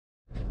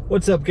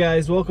What's up,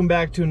 guys? Welcome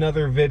back to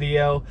another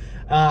video.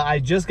 I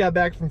just got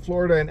back from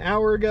Florida an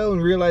hour ago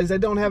and realized I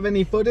don't have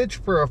any footage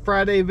for a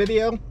Friday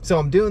video, so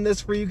I'm doing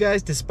this for you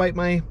guys despite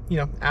my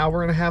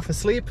hour and a half of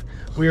sleep.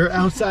 We are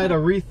outside a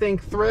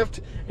Rethink Thrift,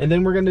 and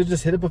then we're gonna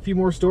just hit up a few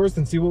more stores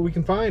and see what we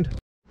can find.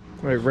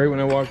 Right when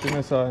I walked in, I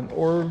saw an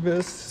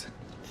Orvis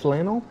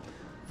flannel.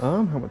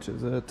 How much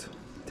is it?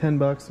 10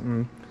 bucks.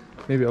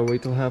 Maybe I'll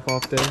wait till half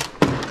off day.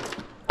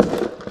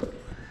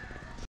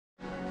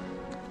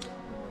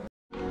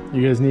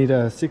 You guys need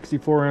a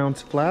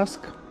 64-ounce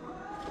flask?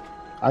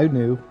 I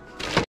knew.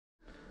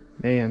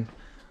 Man.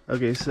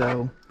 Okay,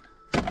 so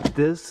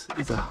this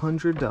is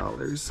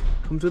 $100.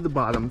 Comes with the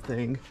bottom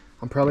thing.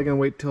 I'm probably gonna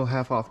wait till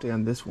half off day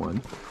on this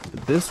one.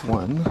 But this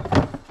one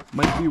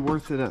might be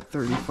worth it at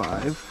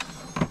 $35.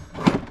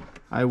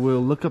 I will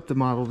look up the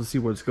model to see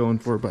what it's going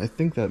for, but I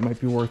think that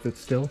might be worth it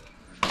still.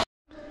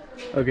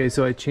 Okay,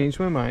 so I changed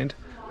my mind.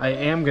 I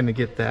am gonna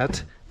get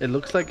that. It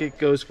looks like it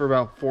goes for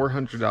about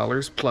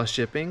 $400 plus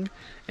shipping,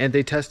 and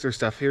they test their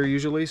stuff here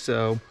usually,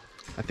 so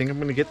I think I'm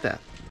gonna get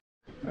that.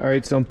 All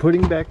right, so I'm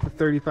putting back the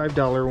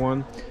 $35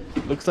 one.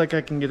 Looks like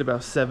I can get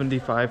about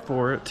 $75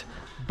 for it,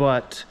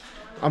 but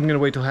I'm gonna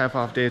wait till half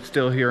off day. It's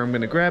still here. I'm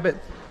gonna grab it.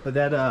 But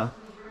that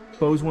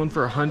Bose one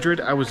for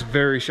 $100, I was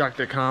very shocked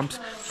at comps.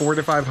 $400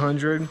 to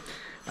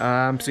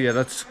 $500. So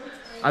yeah,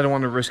 I don't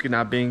want to risk it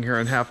not being here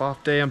on half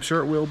off day. I'm sure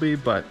it will be,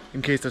 but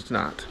in case it's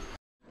not.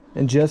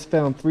 And just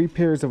found 3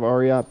 pairs of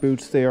Ariat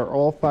boots. They are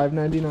all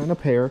 $5.99 a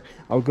pair.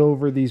 I'll go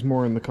over these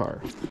more in the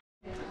car.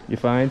 You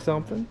find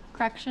something?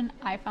 Correction,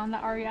 I found the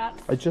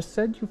Ariats. I just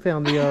said you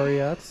found the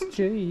Ariats.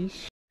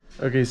 Jeez.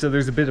 Okay, so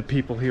there's a bit of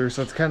people here,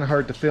 so it's kind of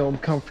hard to film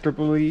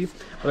comfortably.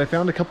 But I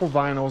found a couple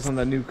vinyls on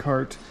that new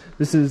cart.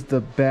 This is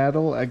the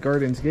Battle at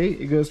Garden's Gate.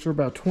 It goes for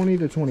about $20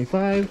 to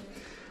 $25.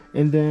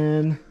 And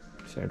then,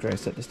 sorry, I'm trying to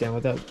set this down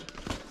without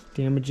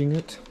damaging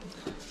it.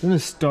 Then a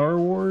Star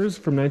Wars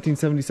from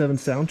 1977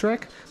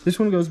 soundtrack. This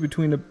one goes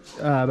between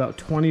about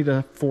 20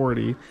 to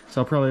 40,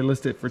 so I'll probably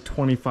list it for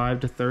 25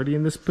 to 30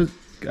 in this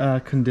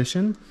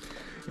condition.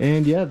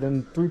 And yeah,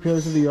 then 3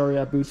 pairs of the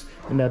Ariat boots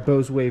and that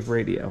Bose Wave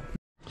radio.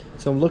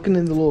 So I'm looking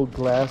in the little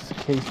glass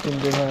casing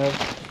they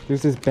have.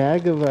 There's this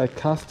bag of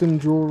costume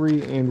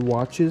jewelry and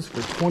watches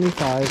for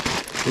 $25.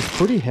 It's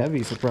pretty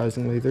heavy,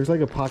 surprisingly. There's like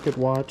a pocket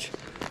watch,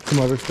 some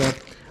other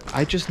stuff.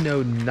 I just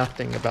know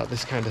nothing about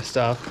this kind of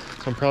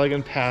stuff, so I'm probably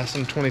gonna pass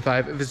on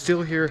 $25. If it's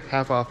still here,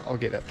 half off, I'll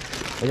get it.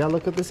 I gotta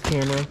look at this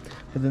camera,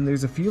 but then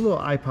there's a few little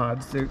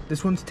iPods.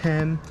 This one's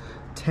 10,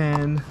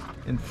 10,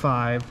 and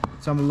 5,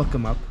 so I'm gonna look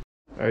them up.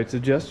 All right, so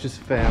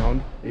just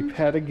found a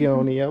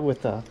Patagonia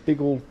with a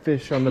big old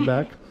fish on the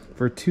back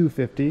for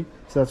 $2.50,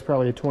 so that's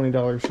probably a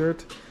 $20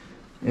 shirt.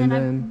 And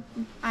then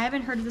I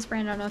haven't heard of this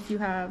brand. I don't know if you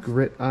have.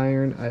 Grit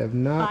Iron, I have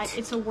not.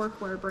 It's a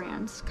workwear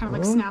brand, kind of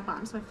like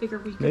Snap-on, so I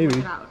figured we could maybe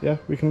look it out. Yeah,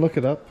 we can look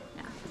it up.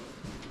 Yeah.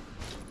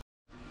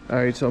 All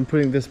right, so I'm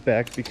putting this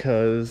back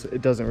because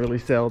it doesn't really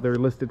sell. They're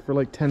listed for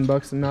like 10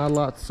 bucks and not a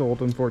lot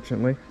sold,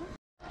 unfortunately.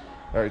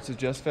 All right, so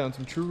just found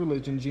some True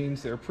Religion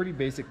jeans. They're a pretty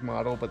basic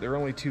model, but they're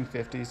only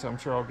 $2.50, so I'm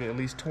sure I'll get at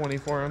least 20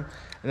 for them.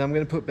 And I'm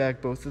gonna put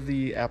back both of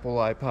the Apple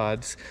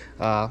iPods.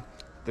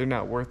 They're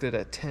not worth it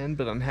at 10,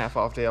 but on half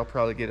off day, I'll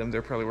probably get them.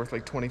 They're probably worth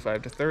like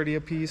 25 to 30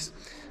 a piece.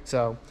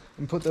 So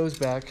I'm gonna put those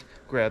back,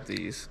 grab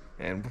these,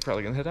 and we're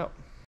probably gonna head out.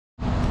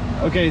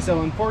 Okay,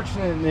 so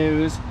unfortunate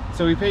news.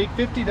 So we paid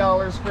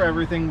 $50 for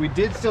everything. We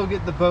did still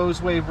get the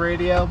Bose Wave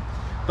radio,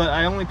 but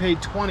I only paid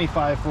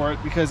 $25 for it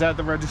because at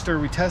the register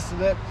we tested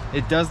it.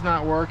 It does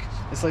not work.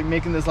 It's like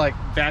making this like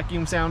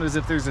vacuum sound as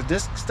if there's a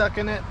disc stuck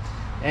in it,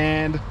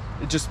 and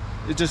it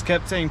just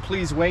kept saying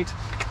please wait.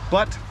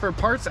 But for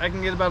parts I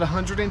can get about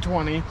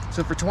 120,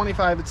 so for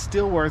 $25 it's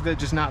still worth it,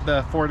 just not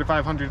the $400 to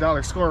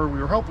 $500 score we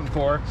were hoping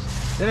for.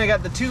 Then I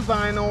got the 2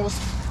 vinyls,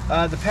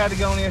 the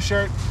Patagonia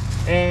shirt,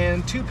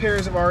 and 2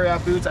 pairs of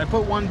Ariat boots. I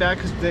put one back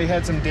because they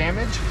had some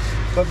damage,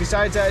 but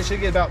besides that I should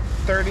get about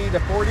 30 to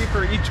 40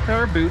 for each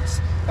pair of boots.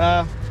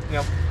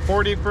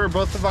 40 for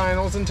both the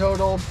vinyls in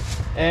total,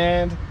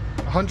 and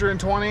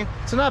 120,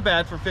 so not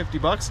bad for 50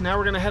 bucks. Now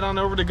we're gonna head on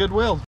over to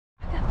Goodwill.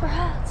 I got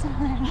brats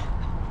on it.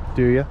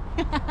 Do ya?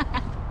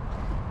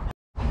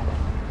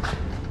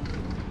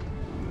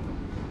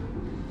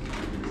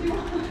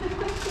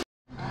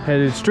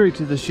 Headed straight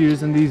to the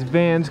shoes, and these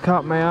Vans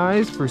caught my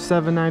eyes for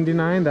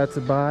 $7.99. That's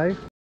a buy.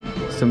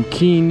 Some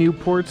Keen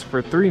Newports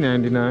for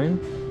 $3.99.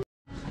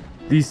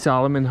 These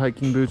Solomon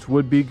hiking boots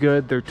would be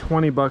good. They're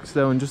 20 bucks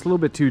though, and just a little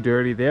bit too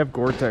dirty. They have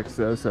Gore-Tex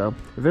though, so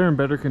if they're in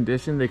better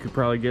condition, they could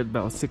probably get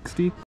about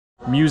 60.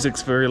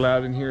 Music's very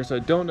loud in here, so I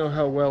don't know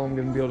how well I'm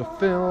gonna be able to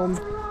film.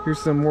 Here's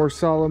some more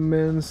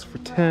Solomons for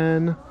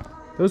 10.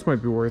 Those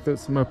might be worth it.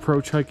 Some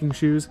Approach hiking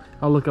shoes.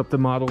 I'll look up the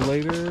model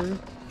later.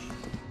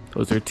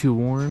 Those are too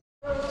worn.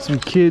 Some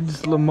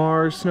kids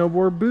Lamar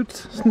snowboard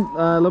boots.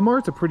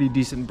 Lamar's a pretty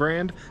decent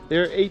brand.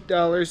 They're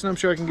 $8, and I'm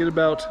sure I can get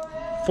about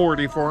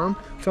 40 for them,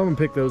 so I'm gonna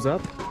pick those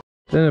up.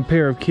 Then a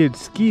pair of kids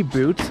ski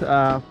boots,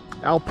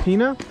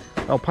 Alpina.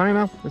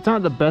 It's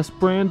not the best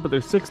brand, but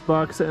they're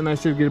 $6, and I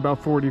should get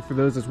about 40 for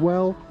those as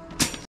well.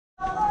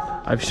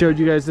 I've showed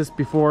you guys this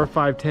before.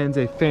 510's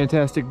a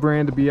fantastic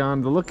brand to be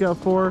on the lookout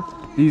for.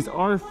 These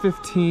are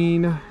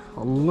 15, a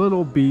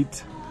little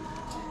beat.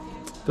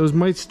 Those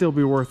might still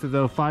be worth it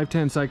though.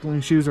 510 cycling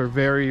shoes are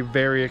very,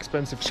 very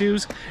expensive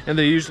shoes, and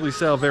they usually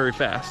sell very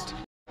fast.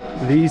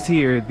 These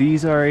here,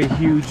 these are a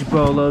huge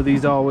bolo.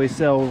 These always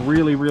sell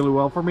really, really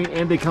well for me,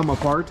 and they come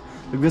apart.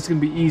 Like this can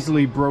be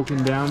easily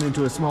broken down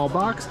into a small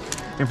box,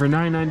 and for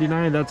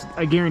 $9.99, that's,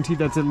 I guarantee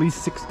that's at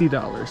least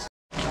 $60.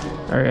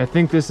 All right, I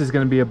think this is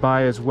going to be a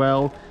buy as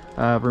well.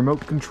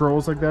 Remote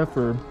controls like that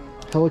for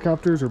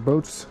helicopters or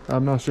boats,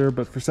 I'm not sure,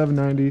 but for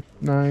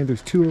 $7.99,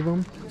 there's 2 of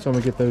them, so I'm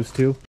gonna get those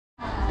 2.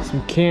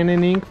 Some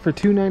Canon ink for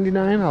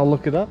 $2.99, I'll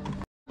look it up.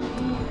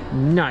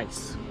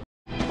 Nice.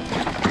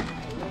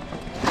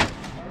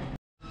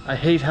 I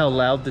hate how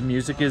loud the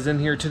music is in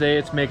here today.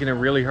 It's making it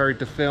really hard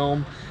to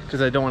film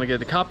because I don't want to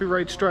get a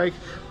copyright strike.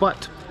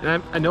 But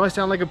I know I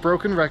sound like a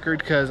broken record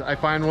because I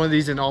find one of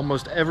these in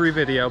almost every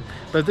video.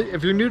 But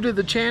if you're new to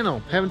the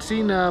channel, haven't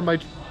seen my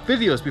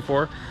videos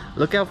before,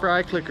 look out for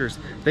iClickers.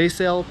 They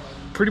sell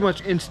pretty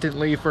much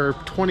instantly for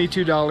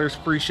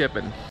 $22 free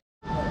shipping.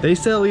 They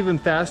sell even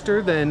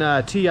faster than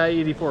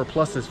TI-84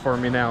 Pluses for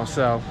me now,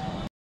 so.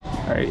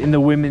 All right, in the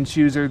women's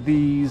shoes are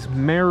these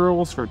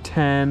Merrells for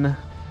 10.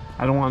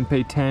 I don't want to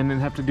pay 10 and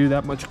have to do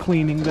that much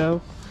cleaning though.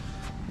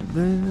 And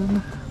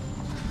then,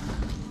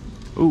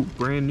 oh,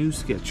 brand new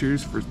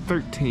Skechers for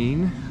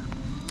 13.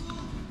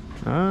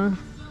 Nah,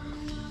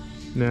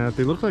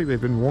 they look like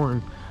they've been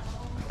worn.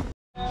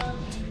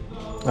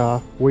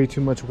 Way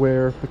too much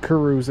wear. The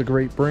Kuru's a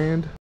great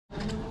brand.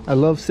 I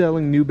love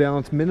selling New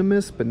Balance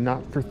Minimus, but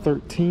not for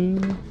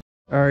 13.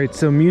 All right,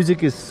 so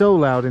music is so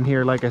loud in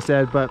here, like I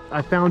said, but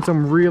I found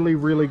some really,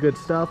 really good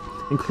stuff,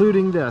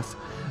 including this.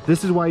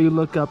 This is why you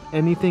look up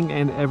anything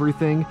and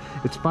everything.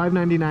 It's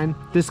 $5.99.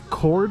 This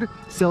cord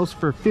sells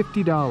for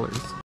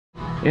 $50.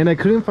 And I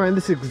couldn't find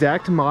this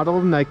exact model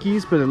of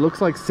Nikes, but it looks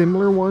like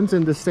similar ones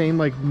in the same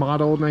like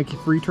model Nike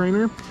Free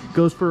Trainer.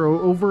 Goes for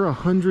over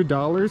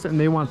 $100 and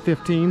they want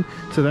 15,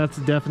 so that's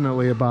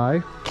definitely a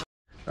buy.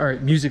 All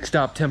right, music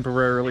stopped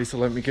temporarily, so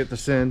let me get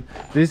this in.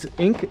 This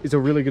ink is a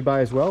really good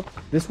buy as well.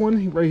 This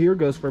one right here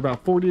goes for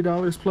about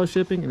 $40 plus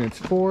shipping, and it's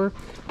 4.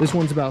 This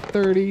one's about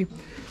 30,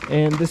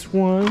 and this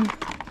one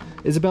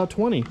is about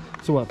 20.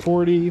 So what,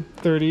 40,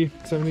 30,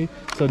 70,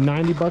 so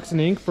 90 bucks in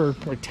ink for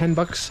like 10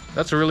 bucks.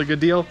 That's a really good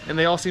deal, and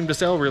they all seem to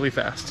sell really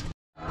fast.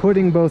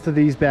 Putting both of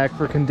these back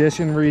for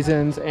condition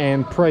reasons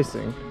and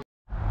pricing.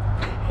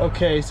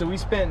 Okay, so we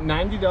spent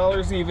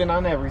 $90 even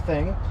on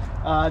everything.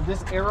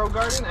 This Aero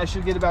Garden, I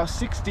should get about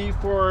 60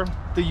 for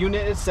the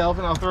unit itself,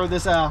 and I'll throw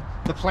this the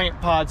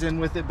plant pods in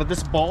with it. But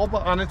this bulb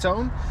on its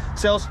own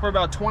sells for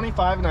about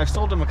 25, and I've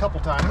sold them a couple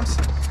times.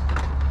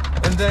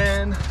 And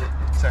then,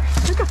 sorry,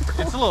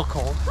 it's a little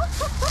cold.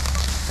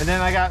 And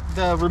then I got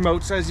the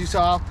remotes, as you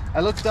saw.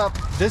 I looked up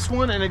this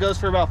one, and it goes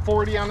for about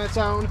 40 on its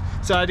own.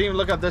 So I didn't even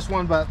look up this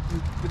one, but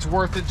it's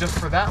worth it just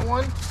for that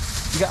one.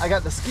 I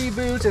got the ski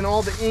boots and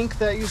all the ink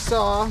that you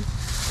saw,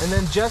 and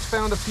then just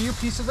found a few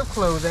pieces of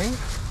clothing.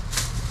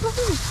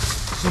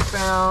 She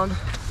found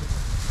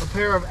a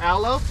pair of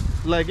Aloe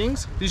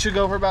leggings. These should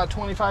go for about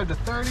 25 to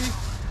 30.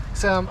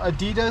 Some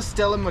Adidas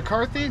Stella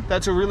McCarthy.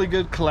 That's a really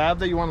good collab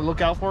that you want to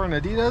look out for in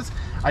Adidas.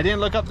 I didn't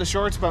look up the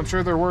shorts, but I'm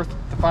sure they're worth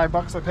the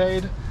 $5 I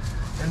paid.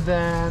 And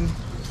then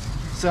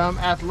some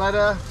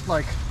Athleta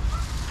like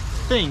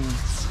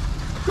things.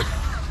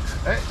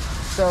 Right,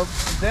 so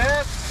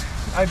that,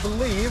 I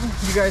believe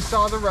you guys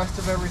saw the rest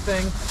of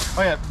everything.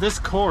 Oh yeah, this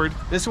cord,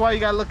 this is why you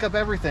gotta look up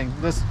everything.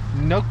 This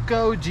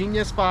Noco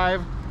Genius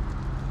 5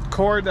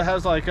 cord that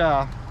has like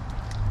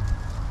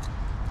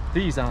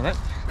these on it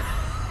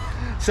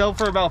sell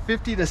for about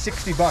 50 to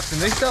 60 bucks,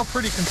 and they sell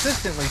pretty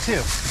consistently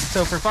too.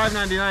 So for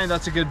 $5.99,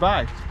 that's a good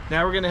buy.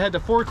 Now we're gonna head to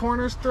Four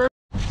Corners Thrift.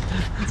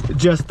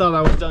 Just thought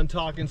I was done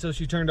talking, so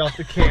she turned off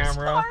the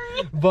camera.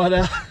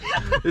 But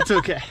it's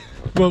okay.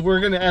 Well, we're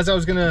gonna, as I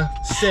was gonna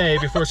say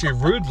before she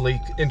rudely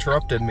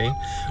interrupted me,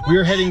 we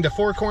are heading to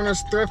Four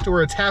Corners Thrift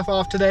where it's half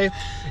off today.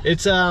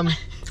 It's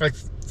like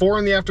 4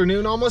 in the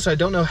afternoon almost. I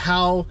don't know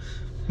how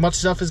much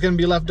stuff is gonna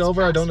be left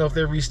over. I don't know if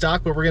they're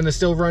restocked, but we're gonna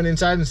still run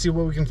inside and see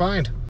what we can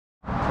find.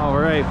 All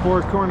right,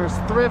 Four Corners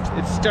Thrift.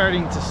 It's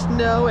starting to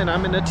snow and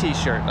I'm in a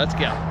t-shirt. Let's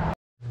go.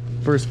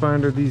 First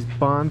find are these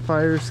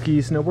Bonfire ski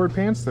snowboard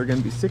pants. They're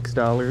gonna be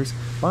 $6.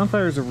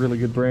 Bonfire is a really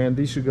good brand.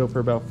 These should go for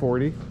about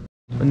 40.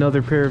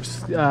 Another pair of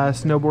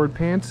snowboard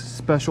pants,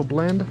 Special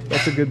Blend.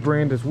 That's a good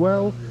brand as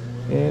well.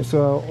 And so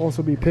I'll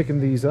also be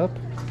picking these up.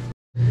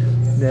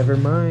 Never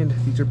mind,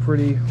 these are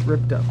pretty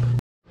ripped up.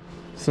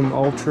 Some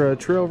Ultra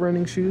trail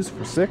running shoes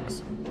for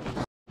 $6.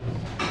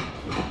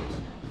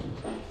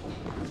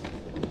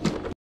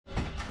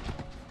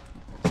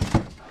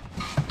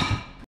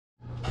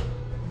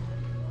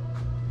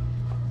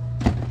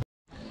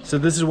 So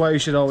this is why you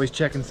should always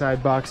check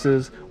inside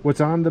boxes. What's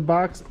on the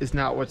box is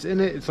not what's in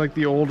it. It's like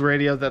the old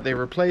radio that they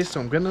replaced, so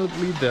I'm gonna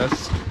leave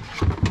this.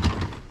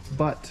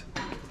 But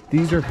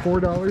these are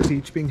 $4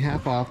 each, being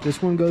half off.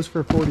 This one goes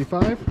for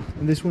 45,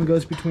 and this one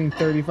goes between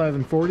 35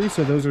 and 40,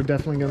 so those are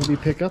definitely gonna be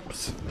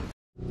pickups.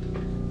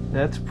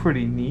 That's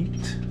pretty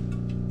neat.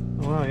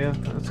 Oh, wow, yeah,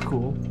 that's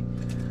cool.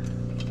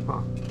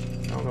 Huh.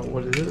 I don't know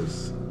what it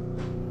is.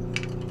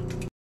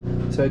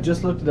 So I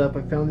just looked it up.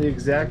 I found the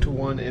exact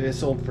one, and it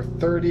sold for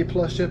 30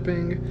 plus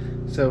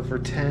shipping. So for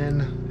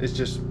 10, it's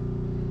just,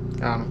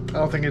 I don't know.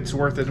 I don't think it's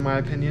worth it in my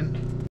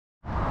opinion.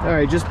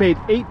 Alright, just paid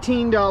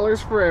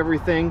 $18 for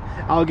everything.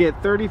 I'll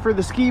get 30 for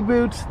the ski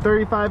boots,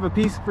 35 a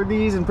piece for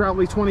these, and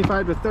probably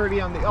 25 to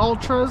 30 on the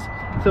Ultras.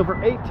 So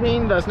for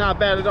 18, that's not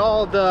bad at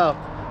all.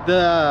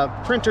 The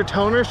printer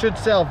toner should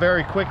sell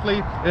very quickly.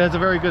 It has a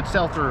very good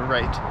sell-through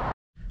rate.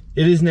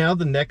 It is now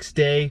the next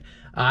day.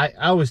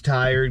 I was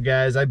tired,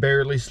 guys. I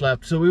barely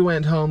slept, so we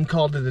went home,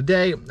 called it a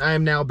day. I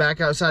am now back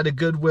outside of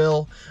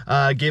Goodwill.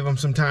 Gave them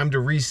some time to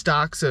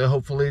restock, so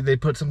hopefully they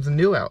put something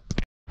new out.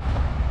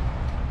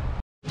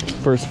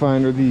 First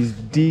find are these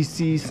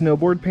DC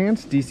snowboard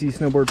pants. DC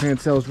snowboard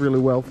pants sells really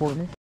well for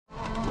me.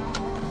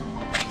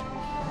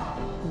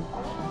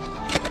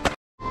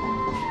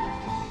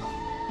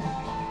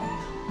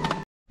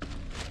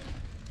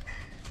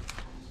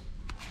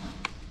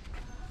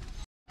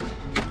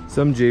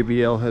 Some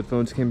JBL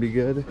headphones can be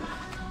good.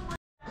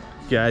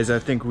 Guys, I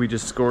think we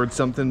just scored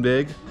something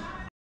big.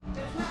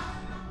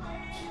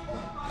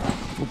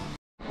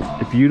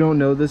 If you don't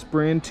know this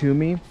brand,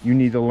 Tumi, you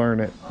need to learn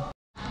it.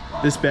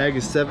 This bag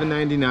is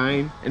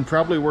 $7.99 and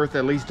probably worth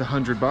at least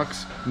 100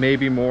 bucks,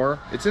 maybe more.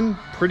 It's in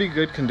pretty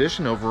good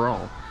condition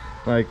overall.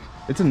 Like,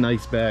 it's a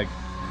nice bag.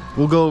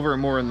 We'll go over it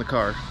more in the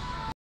car.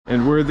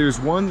 And where there's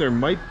one, there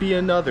might be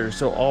another.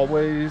 So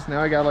always,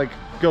 now I gotta like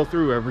go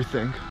through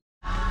everything.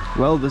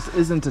 Well, this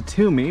isn't a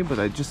Tumi, but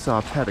I just saw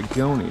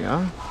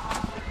Patagonia.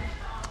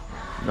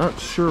 Not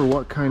sure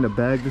what kind of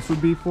bag this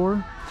would be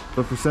for,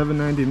 but for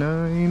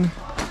 $7.99,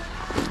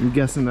 I'm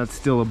guessing that's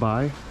still a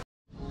buy.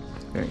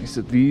 Okay,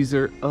 so these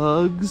are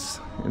Uggs,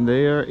 and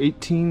they are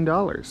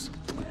 $18.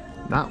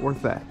 Not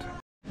worth that.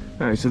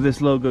 Alright, so this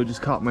logo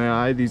just caught my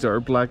eye. These are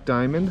Black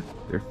Diamond.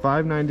 They're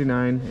 $5.99,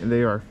 and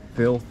they are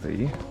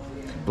filthy.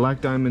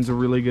 Black Diamond's a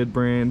really good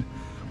brand.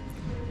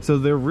 So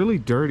they're really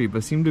dirty,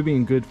 but seem to be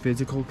in good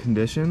physical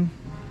condition.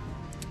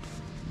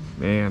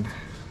 Man,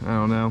 I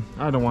don't know.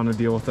 I don't want to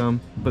deal with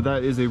them, but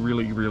that is a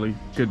really, really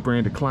good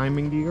brand of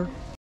climbing gear.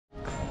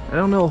 I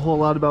don't know a whole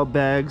lot about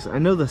bags. I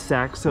know the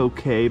sack's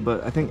okay,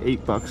 but I think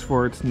 $8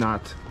 for it's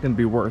not gonna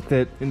be worth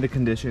it in the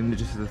condition. It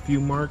just has a few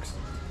marks.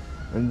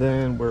 And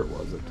then, where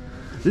was it?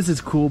 This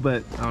is cool,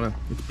 but I don't know.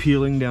 It's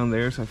peeling down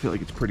there, so I feel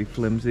like it's pretty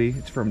flimsy.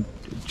 It's from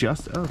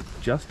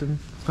Justin.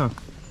 Huh.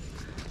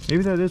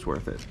 Maybe that is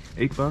worth it.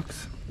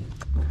 $8.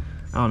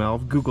 I don't know. I'll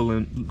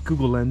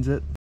Google Lens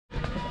it.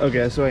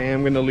 Okay, so I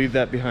am gonna leave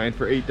that behind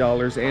for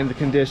 $8, and the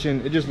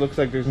condition, it just looks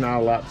like there's not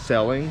a lot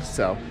selling,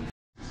 so.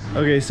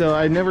 Okay, so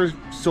I never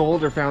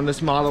sold or found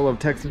this model of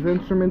Texas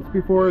Instruments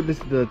before. This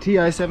is the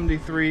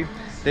TI-73.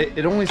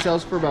 It only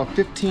sells for about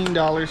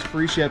 $15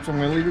 free ship, so I'm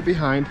gonna leave it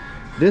behind.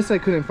 This I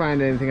couldn't find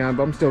anything on,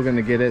 but I'm still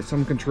gonna get it.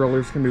 Some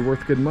controllers can be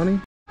worth good money.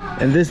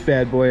 And this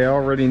bad boy I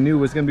already knew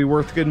was gonna be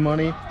worth good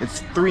money.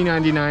 It's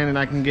 $3.99 and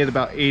I can get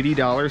about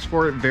 $80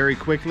 for it very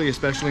quickly,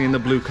 especially in the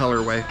blue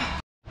colorway.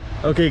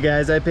 Okay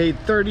guys, I paid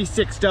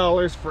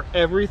 $36 for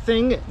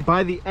everything.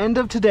 By the end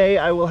of today,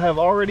 I will have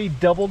already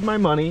doubled my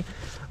money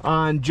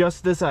on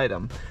just this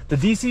item. The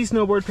DC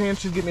snowboard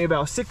pants should get me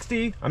about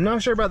 $60. I'm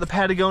not sure about the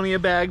Patagonia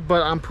bag,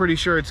 but I'm pretty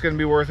sure it's gonna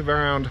be worth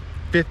around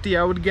 $50,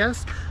 I would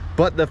guess.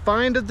 But the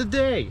find of the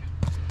day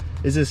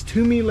is this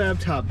Tumi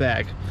laptop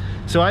bag.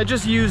 So I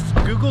just used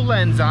Google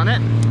Lens on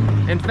it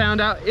and found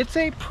out it's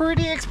a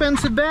pretty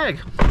expensive bag.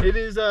 It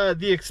is the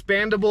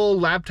expandable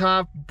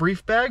laptop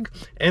brief bag,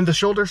 and the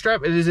shoulder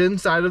strap, it is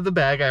inside of the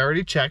bag. I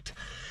already checked.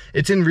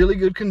 It's in really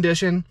good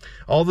condition.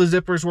 All the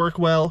zippers work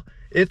well.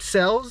 It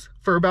sells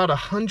for about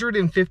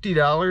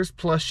 $150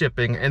 plus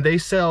shipping, and they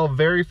sell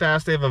very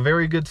fast. They have a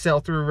very good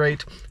sell-through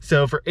rate.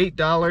 So for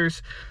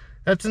 $8,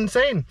 that's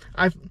insane.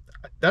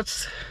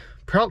 That's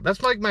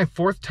like my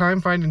fourth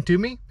time finding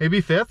Tumi,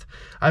 maybe fifth.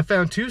 I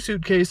found 2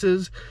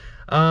 suitcases,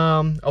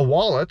 a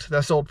wallet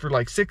that sold for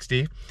like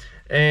 $60,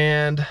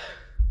 and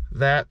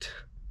that.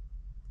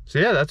 So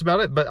yeah, that's about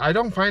it. But I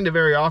don't find it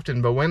very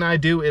often, but when I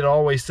do, it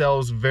always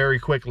sells very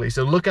quickly.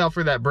 So look out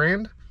for that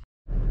brand.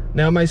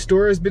 Now my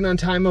store has been on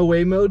time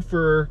away mode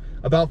for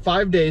about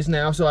 5 days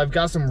now, so I've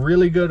got some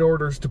really good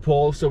orders to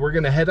pull. So we're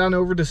gonna head on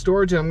over to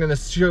storage, and I'm gonna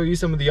show you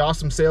some of the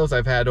awesome sales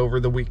I've had over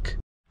the week.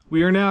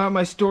 We are now at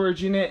my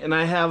storage unit, and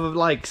I have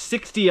like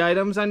 60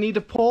 items I need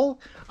to pull.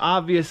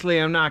 Obviously,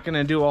 I'm not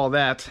gonna do all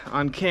that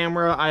on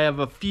camera. I have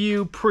a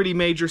few pretty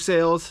major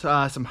sales,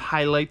 some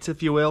highlights,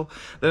 if you will,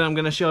 that I'm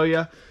gonna show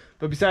you.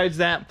 But besides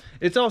that,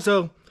 it's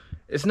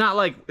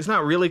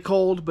not really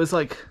cold, but it's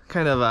like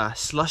kind of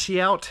slushy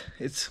out.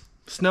 It's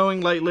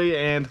snowing lately,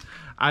 and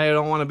I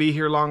don't want to be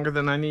here longer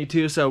than I need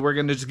to, so we're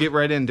gonna just get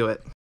right into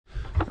it.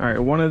 All right,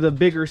 one of the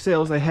bigger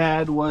sales I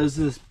had was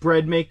this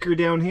bread maker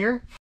down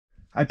here.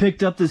 I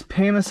picked up this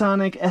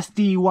Panasonic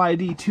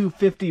SDYD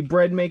 250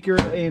 bread maker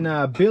in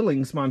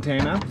Billings,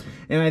 Montana,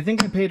 and I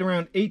think I paid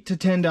around $8 to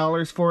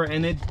 $10 for it,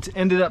 and it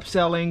ended up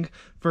selling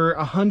for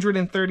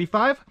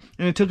 $135,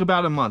 and it took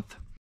about a month.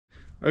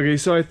 Okay,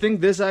 so I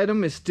think this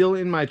item is still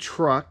in my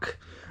truck.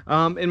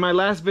 In my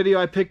last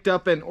video, I picked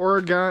up an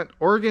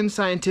Oregon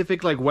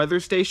Scientific weather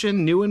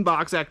station, new in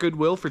box at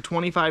Goodwill for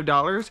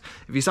 $25.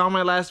 If you saw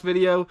my last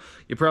video,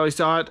 you probably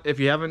saw it. If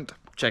you haven't,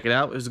 check it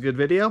out. It was a good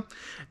video.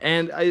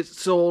 And I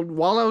sold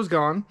while I was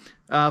gone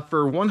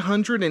for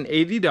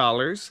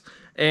 $180.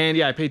 And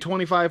yeah, I paid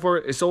 $25 for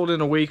it. It sold in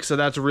a week, so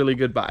that's a really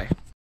good buy.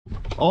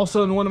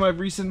 Also, in one of my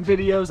recent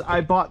videos,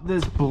 I bought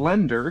this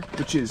blender,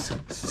 which is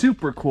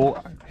super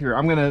cool. Here,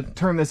 I'm gonna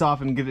turn this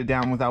off and get it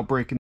down without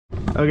breaking.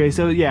 Okay,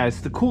 so yeah,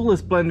 it's the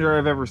coolest blender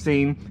I've ever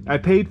seen. I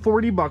paid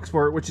 40 bucks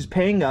for it, which is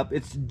paying up.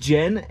 It's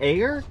Gen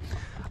Air.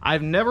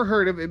 I've never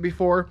heard of it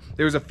before.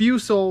 There's a few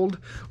sold,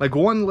 like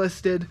one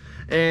listed,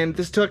 and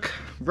this took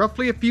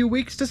roughly a few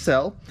weeks to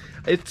sell.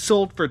 It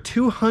sold for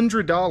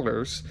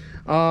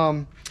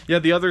 $200. Yeah,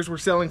 the others were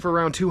selling for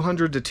around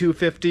 $200 to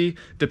 $250,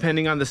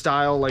 depending on the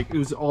style. Like, it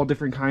was all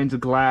different kinds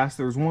of glass.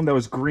 There was one that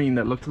was green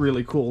that looked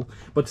really cool.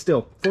 But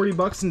still, 40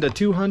 bucks into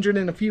 200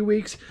 in a few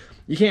weeks.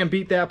 You can't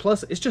beat that.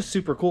 Plus, it's just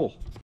super cool.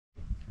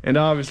 And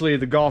obviously,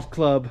 the golf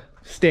club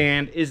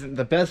stand isn't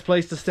the best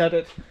place to set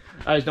it.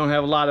 I just don't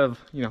have a lot of,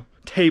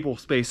 table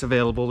space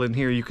available in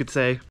here, you could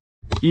say.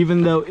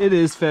 Even though it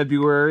is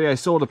February, I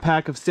sold a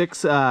pack of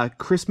 6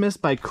 Christmas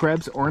by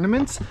Krebs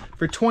ornaments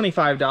for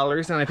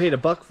 $25, and I paid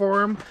 $1 for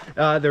them.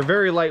 They're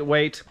very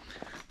lightweight.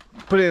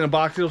 Put it in a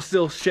box, it'll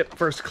still ship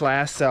first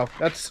class, so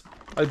that's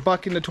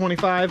 $1 into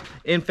 25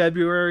 in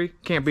February.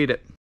 Can't beat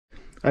it.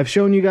 I've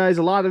shown you guys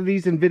a lot of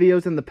these in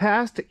videos in the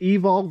past.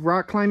 Evolve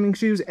rock climbing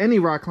shoes, any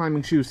rock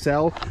climbing shoes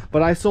sell,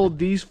 but I sold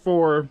these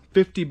for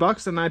 50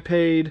 bucks and I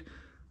paid,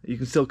 you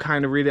can still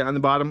kind of read it on the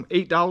bottom,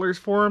 $8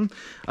 for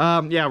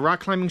them. Yeah, rock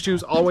climbing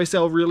shoes always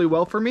sell really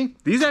well for me.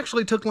 These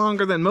actually took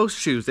longer than most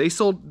shoes. They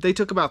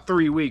took about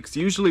 3 weeks.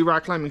 Usually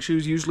rock climbing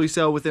shoes usually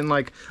sell within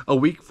like a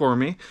week for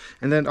me.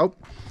 And then, oh,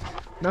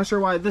 not sure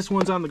why this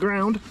one's on the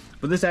ground,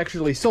 but this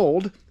actually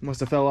sold. Must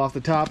have fell off the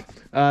top.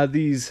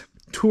 These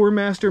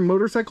Tourmaster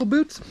motorcycle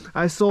boots,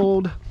 I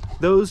sold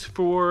them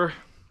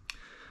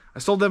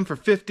for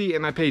 50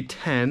 and I paid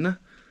 10.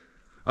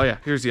 Oh yeah,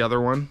 here's the other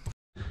one.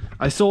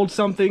 I sold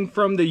something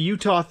from the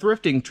Utah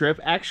thrifting trip.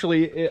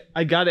 Actually,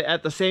 I got it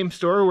at the same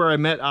store where I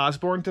met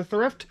Osborne to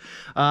thrift,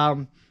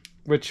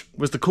 which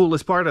was the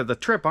coolest part of the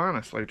trip,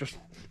 honestly, just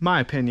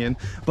my opinion.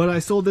 But I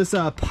sold this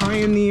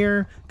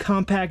Pioneer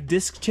compact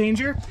disc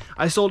changer.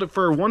 I sold it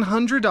for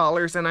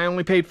 $100 and I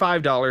only paid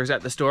 $5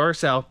 at the store,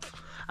 so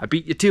I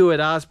beat you to it,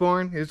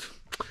 Osborne. It's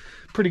a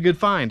pretty good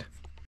find.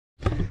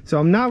 So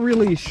I'm not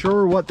really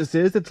sure what this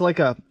is. It's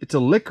a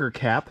liquor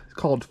cap. It's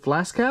called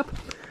Flask Cap.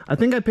 I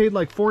think I paid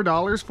like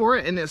 $4 for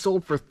it and it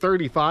sold for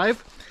 $35.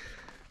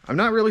 I'm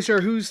not really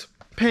sure who's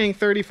paying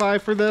 $35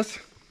 for this,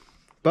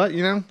 but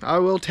I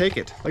will take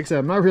it. Like I said,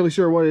 I'm not really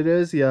sure what it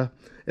is. Yeah,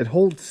 it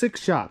holds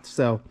 6 shots,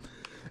 so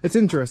it's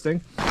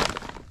interesting.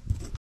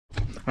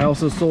 I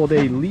also sold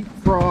a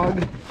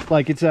Leapfrog,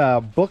 it's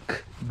a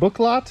book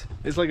lot.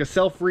 It's like a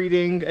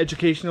self-reading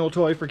educational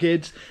toy for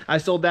kids. I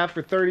sold that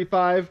for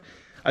 $35.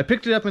 I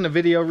picked it up in a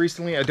video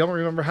recently. I don't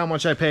remember how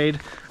much I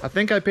paid. I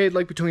think I paid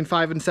like between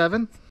 $5 and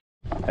 $7.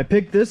 I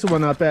picked this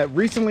one up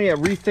recently at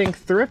Rethink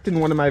Thrift in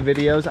one of my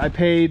videos. I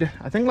paid,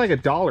 I think, like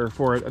 $1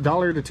 for it,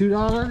 $1 to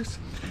 $2.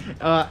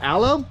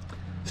 Aloe.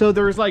 So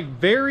there's like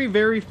very,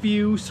 very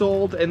few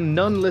sold and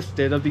none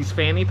listed of these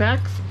fanny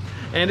packs.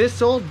 And it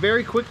sold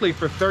very quickly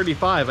for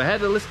 $35. I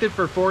had it listed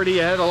for $40.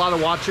 I had a lot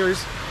of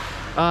watchers.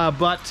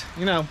 But,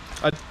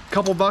 a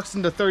couple bucks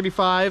into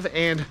 $35,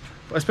 and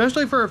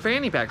especially for a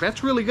fanny pack,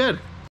 that's really good.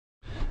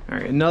 All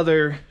right,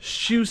 another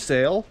shoe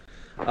sale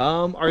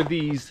are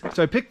these.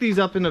 So I picked these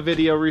up in a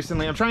video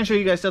recently. I'm trying to show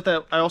you guys stuff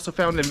that I also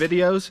found in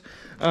videos.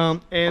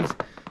 And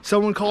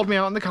someone called me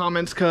out in the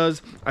comments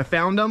because I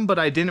found them, but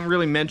I didn't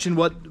really mention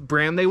what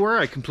brand they were.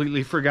 I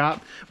completely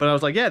forgot. But I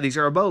was like, yeah, these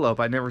are a Bolo,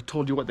 but I never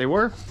told you what they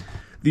were.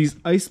 These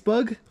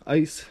Icebug,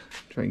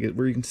 try and get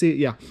where you can see it.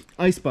 Yeah,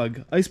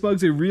 Icebug.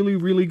 Icebug's a really,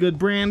 really good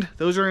brand.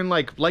 Those are in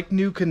like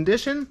new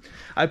condition.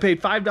 I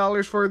paid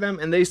 $5 for them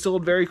and they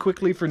sold very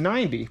quickly for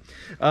 $90.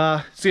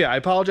 So yeah, I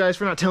apologize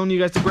for not telling you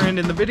guys the brand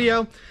in the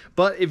video,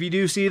 but if you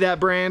do see that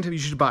brand, you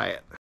should buy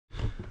it.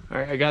 All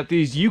right, I got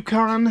these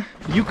Yukon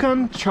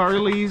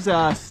Charlie's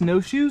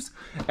snowshoes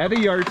at a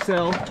yard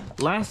sale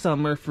last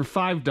summer for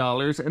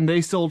 $5 and they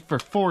sold for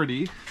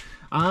 $40.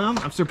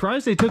 I'm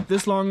surprised they took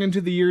this long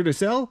into the year to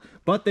sell,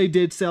 but they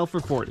did sell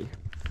for $40.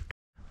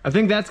 I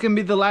think that's gonna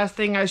be the last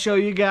thing I show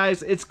you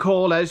guys. It's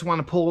cold. I just want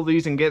to pull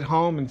these and get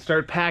home and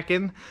start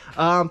packing.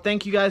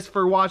 Thank you guys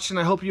for watching.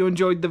 I hope you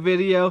enjoyed the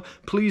video.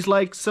 Please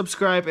like,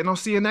 subscribe, and I'll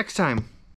see you next time.